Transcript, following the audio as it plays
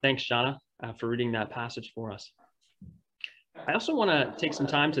Thanks, Shauna, for reading that passage for us. I also want to take some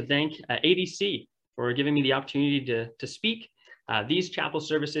time to thank ADC for giving me the opportunity to speak. These chapel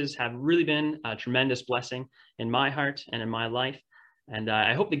services have really been a tremendous blessing in my heart and in my life. And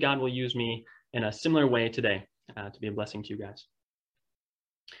I hope that God will use me in a similar way today to be a blessing to you guys.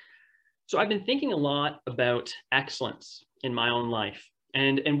 So I've been thinking a lot about excellence in my own life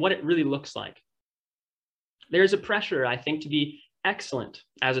and what it really looks like. There's a pressure, I think, to be excellent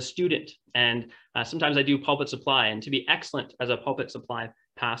as a student, and sometimes I do pulpit supply, and to be excellent as a pulpit supply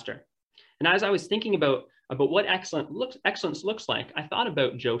pastor. And as I was thinking about what excellence looks like, I thought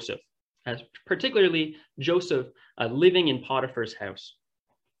about Joseph, particularly Joseph living in Potiphar's house.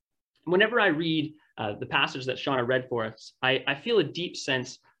 Whenever I read the passage that Shauna read for us, I feel a deep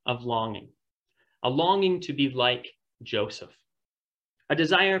sense of longing, a longing to be like Joseph, a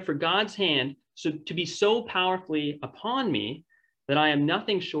desire for God's hand to be so powerfully upon me that I am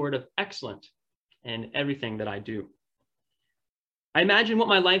nothing short of excellent in everything that I do. I imagine what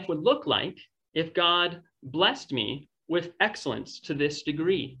my life would look like if God blessed me with excellence to this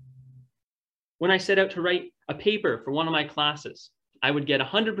degree. When I set out to write a paper for one of my classes, I would get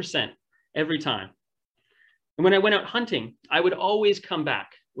 100% every time. And when I went out hunting, I would always come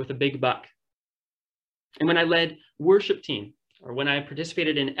back with a big buck. And when I led worship team, or when I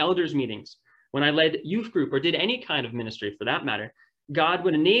participated in elders meetings, when I led youth group, or did any kind of ministry for that matter, God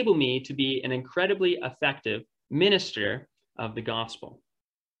would enable me to be an incredibly effective minister of the gospel.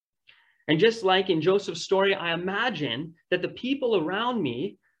 And just like in Joseph's story, I imagine that the people around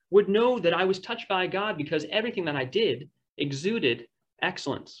me would know that I was touched by God because everything that I did exuded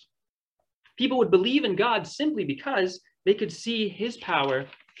excellence. People would believe in God simply because they could see his power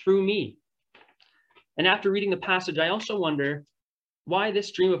through me. And after reading the passage, I also wonder why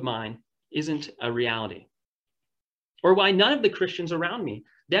this dream of mine isn't a reality, or why none of the Christians around me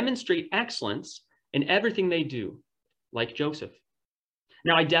demonstrate excellence in everything they do, like Joseph.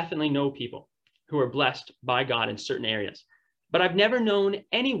 Now, I definitely know people who are blessed by God in certain areas, but I've never known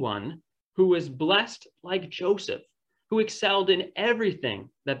anyone who was blessed like Joseph, who excelled in everything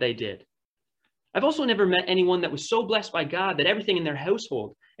that they did. I've also never met anyone that was so blessed by God that everything in their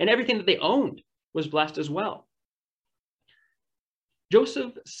household and everything that they owned was blessed as well.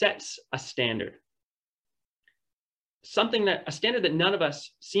 Joseph sets a standard, a standard that none of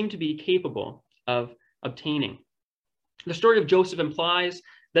us seem to be capable of obtaining. The story of Joseph implies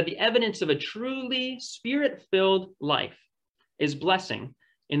that the evidence of a truly spirit-filled life is blessing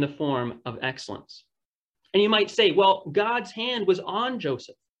in the form of excellence. And you might say, well, God's hand was on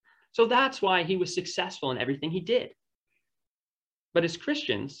Joseph, so that's why he was successful in everything he did. But as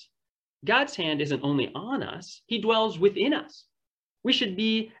Christians, God's hand isn't only on us, he dwells within us. We should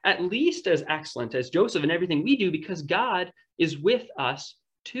be at least as excellent as Joseph in everything we do because God is with us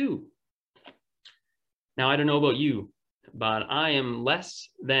too. Now, I don't know about you, but I am less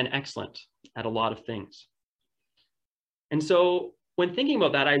than excellent at a lot of things. And so when thinking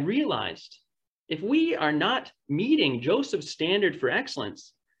about that, I realized if we are not meeting Joseph's standard for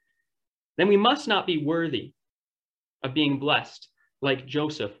excellence, then we must not be worthy of being blessed like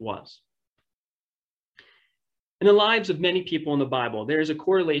Joseph was. In the lives of many people in the Bible, there is a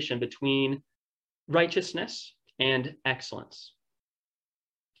correlation between righteousness and excellence.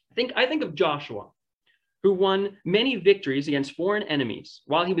 I think of Joshua, who won many victories against foreign enemies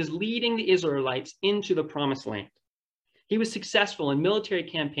while he was leading the Israelites into the promised land. He was successful in military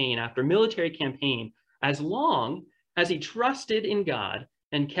campaign after military campaign as long as he trusted in God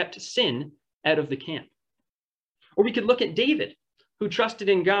and kept sin out of the camp. Or we could look at David, who trusted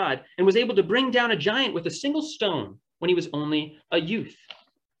in God and was able to bring down a giant with a single stone when he was only a youth.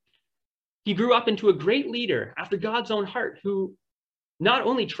 He grew up into a great leader after God's own heart, who not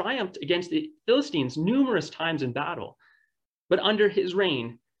only triumphed against the Philistines numerous times in battle, but under his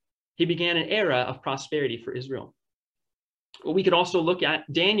reign, he began an era of prosperity for Israel. Well, we could also look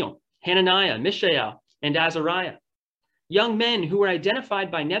at Daniel, Hananiah, Mishael, and Azariah, young men who were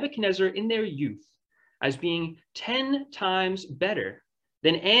identified by Nebuchadnezzar in their youth as being 10 times better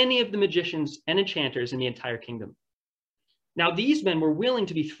than any of the magicians and enchanters in the entire kingdom. Now, these men were willing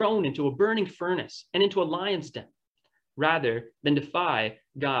to be thrown into a burning furnace and into a lion's den, rather than defy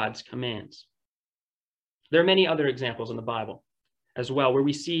God's commands. There are many other examples in the Bible as well, where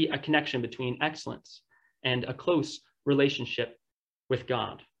we see a connection between excellence and a close relationship with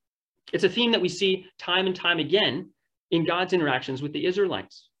God. It's a theme that we see time and time again in God's interactions with the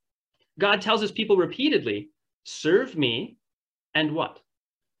Israelites. God tells his people repeatedly, serve me and what?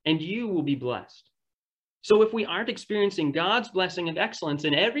 And you will be blessed. So if we aren't experiencing God's blessing of excellence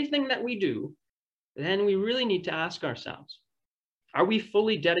in everything that we do, then we really need to ask ourselves, Are we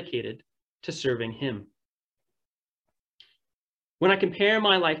fully dedicated to serving him? When I compare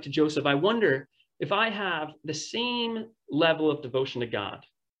my life to Joseph, I wonder if I have the same level of devotion to God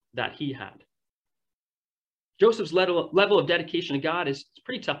that he had. Joseph's level of dedication to God is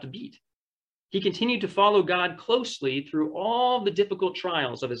pretty tough to beat. He continued to follow God closely through all the difficult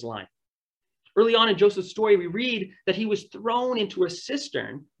trials of his life. Early on in Joseph's story, we read that he was thrown into a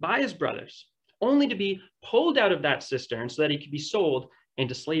cistern by his brothers, only to be pulled out of that cistern so that he could be sold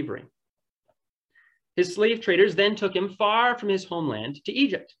into slavery. His slave traders then took him far from his homeland to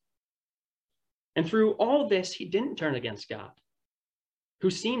Egypt. And through all this, he didn't turn against God, who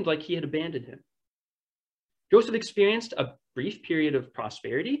seemed like he had abandoned him. Joseph experienced a brief period of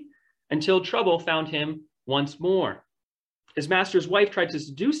prosperity until trouble found him once more. His master's wife tried to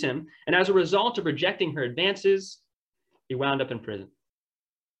seduce him, and as a result of rejecting her advances, he wound up in prison.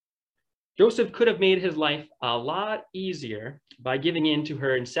 Joseph could have made his life a lot easier by giving in to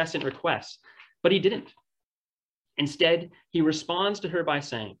her incessant requests, but he didn't. Instead, he responds to her by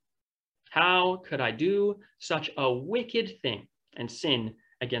saying, "How could I do such a wicked thing and sin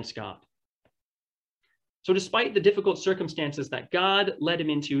against God?" So despite the difficult circumstances that God led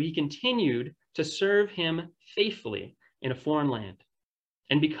him into, he continued to serve him faithfully in a foreign land.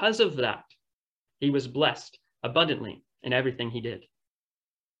 And because of that, he was blessed abundantly in everything he did.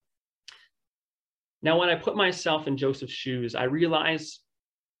 Now, when I put myself in Joseph's shoes, I realize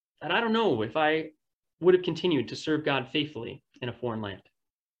that I don't know if I would have continued to serve God faithfully in a foreign land.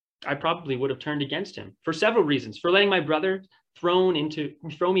 I probably would have turned against him for several reasons: for letting my brother throw me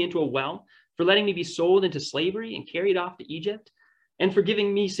into a well, for letting me be sold into slavery and carried off to Egypt, and for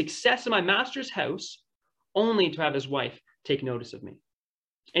giving me success in my master's house, only to have his wife take notice of me.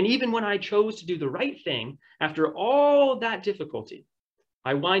 And even when I chose to do the right thing, after all that difficulty,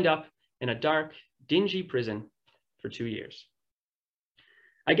 I wind up in a dark, dingy prison for 2 years.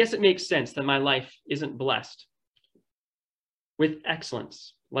 I guess it makes sense that my life isn't blessed with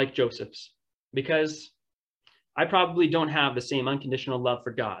excellence like Joseph's, because I probably don't have the same unconditional love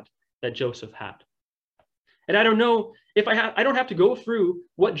for God that Joseph had. And I don't know if I don't have to go through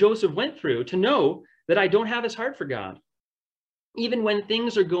what Joseph went through to know that I don't have his heart for God, even when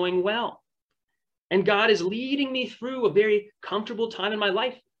things are going well. And God is leading me through a very comfortable time in my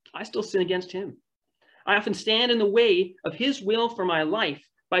life. I still sin against him. I often stand in the way of his will for my life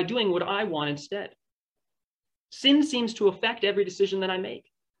by doing what I want instead. Sin seems to affect every decision that I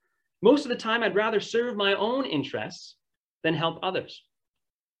make. Most of the time, I'd rather serve my own interests than help others.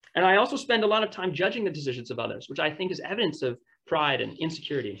 And I also spend a lot of time judging the decisions of others, which I think is evidence of pride and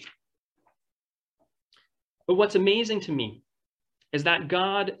insecurity. But what's amazing to me is that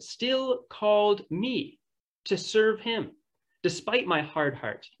God still called me to serve him, despite my hard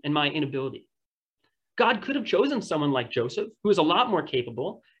heart and my inability. God could have chosen someone like Joseph, who is a lot more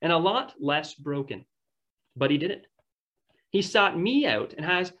capable and a lot less broken, but he didn't. He sought me out and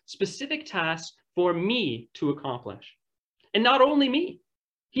has specific tasks for me to accomplish. And not only me,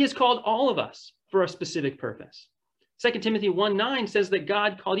 he has called all of us for a specific purpose. 2 Timothy 1:9 says that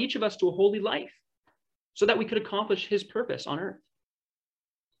God called each of us to a holy life so that we could accomplish his purpose on earth.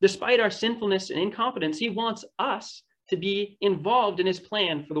 Despite our sinfulness and incompetence, he wants us to be involved in his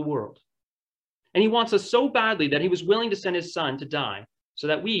plan for the world. And he wants us so badly that he was willing to send his son to die so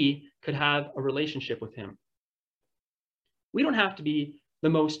that we could have a relationship with him. We don't have to be the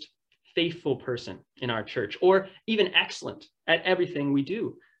most faithful person in our church or even excellent at everything we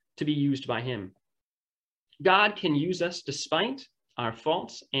do to be used by him. God can use us despite our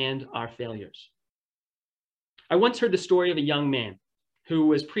faults and our failures. I once heard the story of a young man who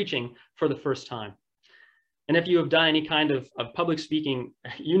was preaching for the first time. And if you have done any kind of public speaking,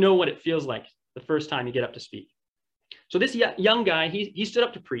 you know what it feels like the first time you get up to speak. So this young guy, he stood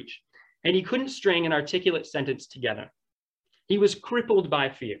up to preach, and he couldn't string an articulate sentence together. He was crippled by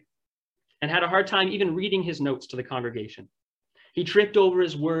fear and had a hard time even reading his notes to the congregation. He tripped over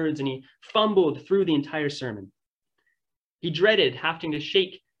his words and he fumbled through the entire sermon. He dreaded having to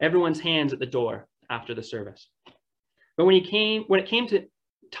shake everyone's hands at the door after the service. But when it came to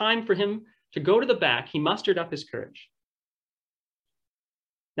time for him to go to the back, he mustered up his courage.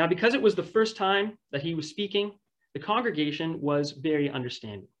 Now, because it was the first time that he was speaking, the congregation was very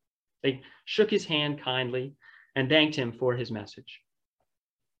understanding. They shook his hand kindly and thanked him for his message.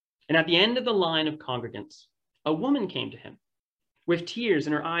 And at the end of the line of congregants, a woman came to him with tears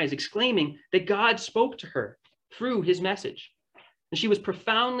in her eyes, exclaiming that God spoke to her through his message. And she was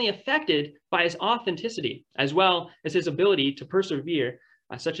profoundly affected by his authenticity, as well as his ability to persevere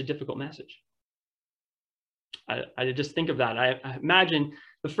such a difficult message. I just think of that. I imagine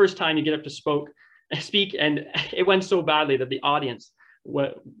the first time you get up to speak, and it went so badly that the audience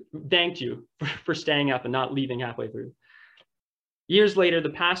thanked you for staying up and not leaving halfway through. Years later, the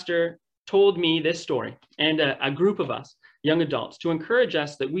pastor told me this story and a group of us, young adults, to encourage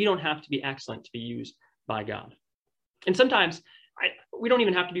us that we don't have to be excellent to be used by God. And sometimes we don't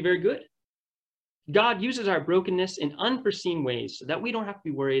even have to be very good. God uses our brokenness in unforeseen ways so that we don't have to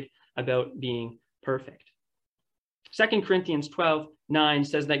be worried about being perfect. 2 Corinthians 12:9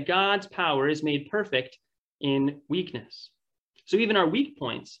 says that God's power is made perfect in weakness. So even our weak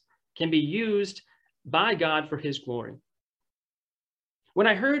points can be used by God for his glory. When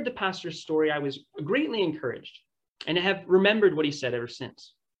I heard the pastor's story, I was greatly encouraged, and I have remembered what he said ever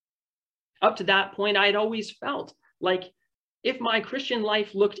since. Up to that point, I had always felt like if my Christian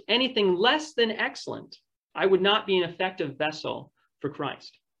life looked anything less than excellent, I would not be an effective vessel for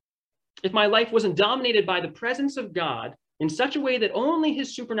Christ. If my life wasn't dominated by the presence of God in such a way that only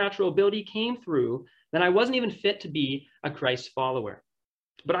his supernatural ability came through, then I wasn't even fit to be a Christ follower.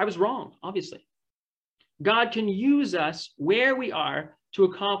 But I was wrong, obviously. God can use us where we are to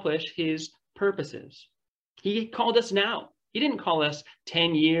accomplish his purposes. He called us now. He didn't call us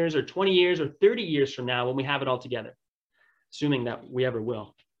 10 years or 20 years or 30 years from now when we have it all together, assuming that we ever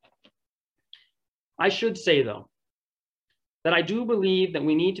will. I should say, though, that I do believe that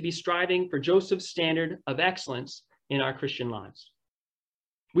we need to be striving for Joseph's standard of excellence in our Christian lives.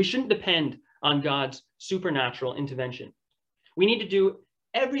 We shouldn't depend on God's supernatural intervention. We need to do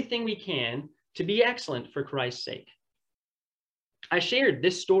everything we can to be excellent for Christ's sake. I shared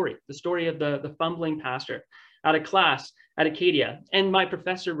this story, the story of the fumbling pastor, at a class at Acadia, and my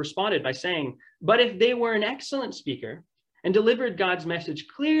professor responded by saying, but if they were an excellent speaker and delivered God's message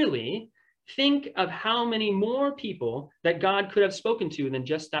clearly, think of how many more people that God could have spoken to than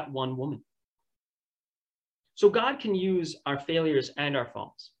just that one woman. So God can use our failures and our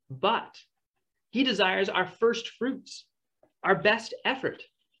faults, but he desires our first fruits, our best effort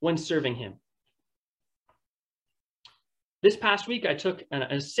when serving him. This past week, I took an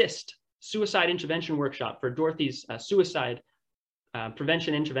ASSIST suicide intervention workshop for Dorothy's suicide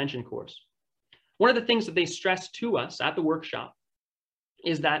prevention intervention course. One of the things that they stressed to us at the workshop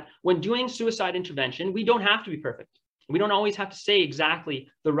is that when doing suicide intervention, we don't have to be perfect. We don't always have to say exactly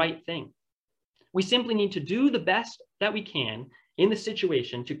the right thing. We simply need to do the best that we can in the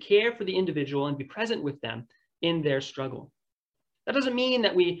situation to care for the individual and be present with them in their struggle. That doesn't mean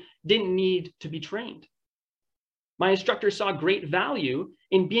that we didn't need to be trained. My instructor saw great value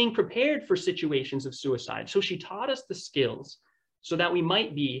in being prepared for situations of suicide, so she taught us the skills so that we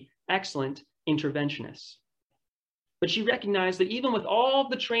might be excellent interventionists. But she recognized that even with all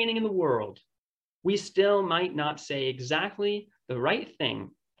the training in the world, we still might not say exactly the right thing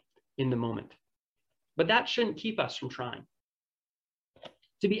in the moment. But that shouldn't keep us from trying.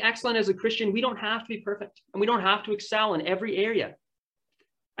 To be excellent as a Christian, we don't have to be perfect, and we don't have to excel in every area.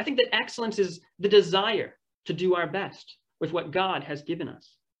 I think that excellence is the desire to do our best with what God has given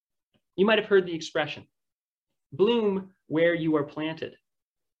us. You might have heard the expression, bloom where you are planted.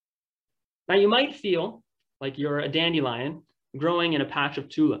 Now, you might feel like you're a dandelion growing in a patch of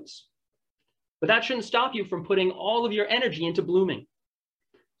tulips, but that shouldn't stop you from putting all of your energy into blooming.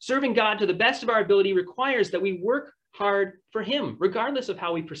 Serving God to the best of our ability requires that we work hard for him, regardless of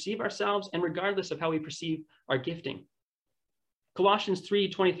how we perceive ourselves and regardless of how we perceive our gifting. Colossians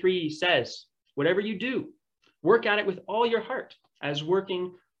 3:23 says, whatever you do, work at it with all your heart, as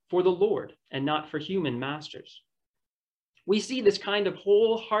working for the Lord and not for human masters. We see this kind of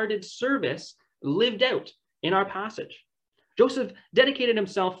wholehearted service lived out in our passage. Joseph dedicated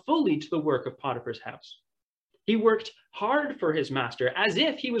himself fully to the work of Potiphar's house. He worked hard for his master as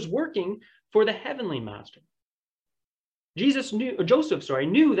if he was working for the heavenly master. Joseph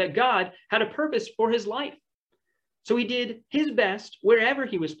knew that God had a purpose for his life. So he did his best wherever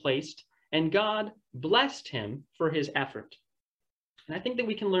he was placed, and God blessed him for his effort. And I think that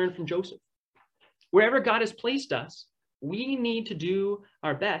we can learn from Joseph. Wherever God has placed us, we need to do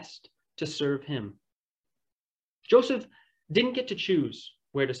our best to serve him. Joseph didn't get to choose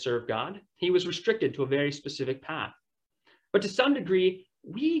where to serve God. He was restricted to a very specific path. But to some degree,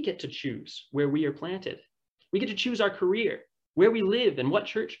 we get to choose where we are planted. We get to choose our career, where we live, and what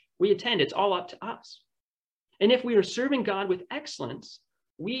church we attend. It's all up to us. And if we are serving God with excellence,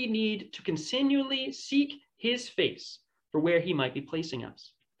 we need to continually seek his face for where he might be placing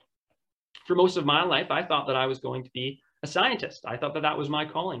us. For most of my life, I thought that I was going to be a scientist. I thought that that was my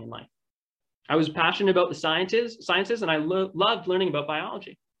calling in life. I was passionate about the sciences, and I loved learning about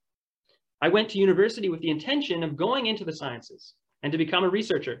biology. I went to university with the intention of going into the sciences and to become a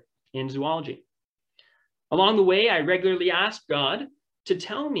researcher in zoology. Along the way, I regularly asked God to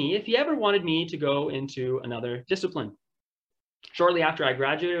tell me if he ever wanted me to go into another discipline. Shortly after I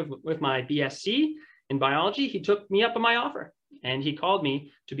graduated with my BSc in biology, he took me up on my offer and he called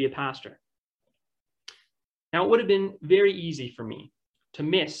me to be a pastor. Now, it would have been very easy for me to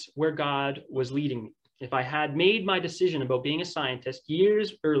miss where God was leading me if I had made my decision about being a scientist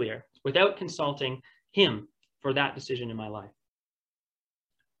years earlier without consulting him for that decision in my life.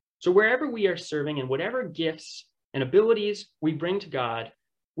 So wherever we are serving and whatever gifts and abilities we bring to God,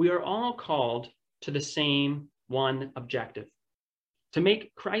 we are all called to the same one objective: to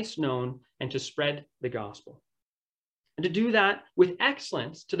make Christ known and to spread the gospel. And to do that with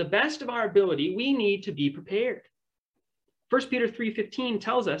excellence, to the best of our ability, we need to be prepared. 1 Peter 3:15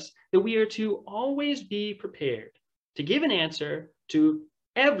 tells us that we are to always be prepared to give an answer to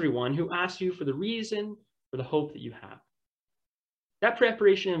everyone who asks you for the reason for the hope that you have. That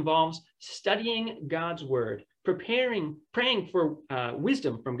preparation involves studying God's word, praying for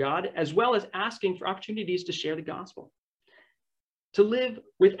wisdom from God, as well as asking for opportunities to share the gospel. To live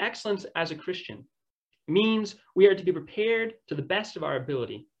with excellence as a Christian means we are to be prepared to the best of our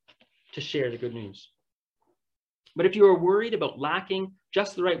ability to share the good news. But if you are worried about lacking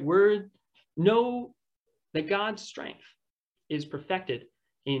just the right word, know that God's strength is perfected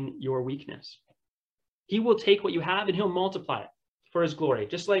in your weakness. He will take what you have and he'll multiply it for his glory,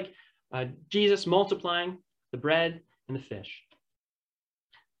 just like Jesus multiplying the bread and the fish.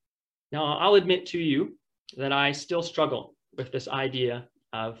 Now, I'll admit to you that I still struggle with this idea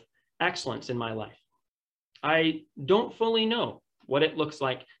of excellence in my life. I don't fully know what it looks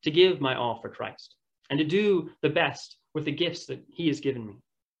like to give my all for Christ and to do the best with the gifts that he has given me.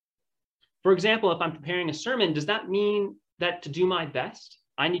 For example, if I'm preparing a sermon, does that mean that to do my best,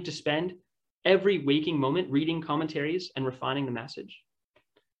 I need to spend every waking moment reading commentaries and refining the message?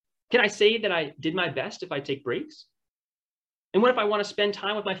 Can I say that I did my best if I take breaks? And what if I want to spend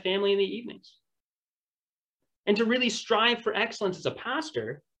time with my family in the evenings? And to really strive for excellence as a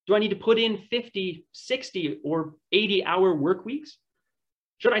pastor, do I need to put in 50, 60, or 80-hour work weeks?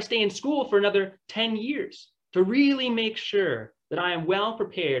 Should I stay in school for another 10 years to really make sure that I am well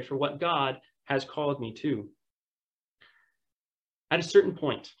prepared for what God has called me to? At a certain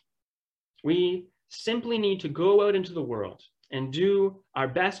point, we simply need to go out into the world and do our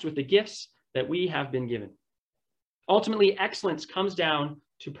best with the gifts that we have been given. Ultimately, excellence comes down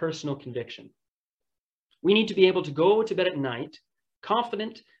to personal conviction. We need to be able to go to bed at night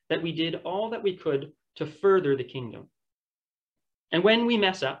confident that we did all that we could to further the kingdom. And when we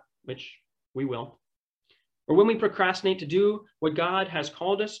mess up, which we will, or when we procrastinate to do what God has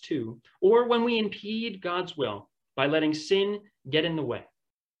called us to, or when we impede God's will by letting sin get in the way,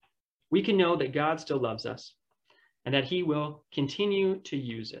 we can know that God still loves us and that he will continue to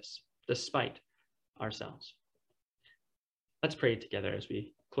use us despite ourselves. Let's pray together as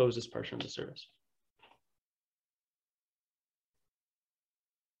we close this portion of the service.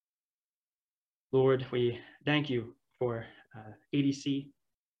 Lord, we thank you for ADC.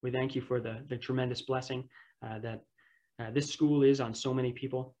 We thank you for the tremendous blessing that this school is on so many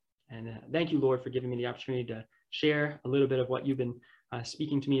people. And thank you, Lord, for giving me the opportunity to share a little bit of what you've been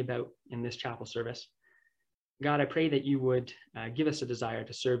speaking to me about in this chapel service. God, I pray that you would give us a desire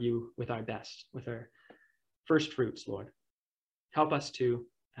to serve you with our best, with our first fruits, Lord. Help us to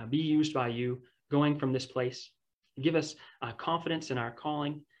be used by you going from this place. Give us confidence in our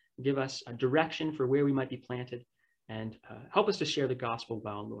calling. Give us a direction for where we might be planted, and help us to share the gospel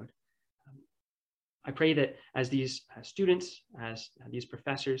well, Lord. I pray that as these students, as these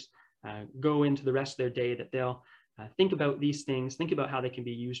professors go into the rest of their day, that they'll think about these things, think about how they can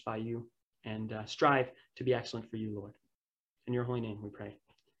be used by you, and strive to be excellent for you, Lord. In your holy name we pray.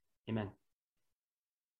 Amen.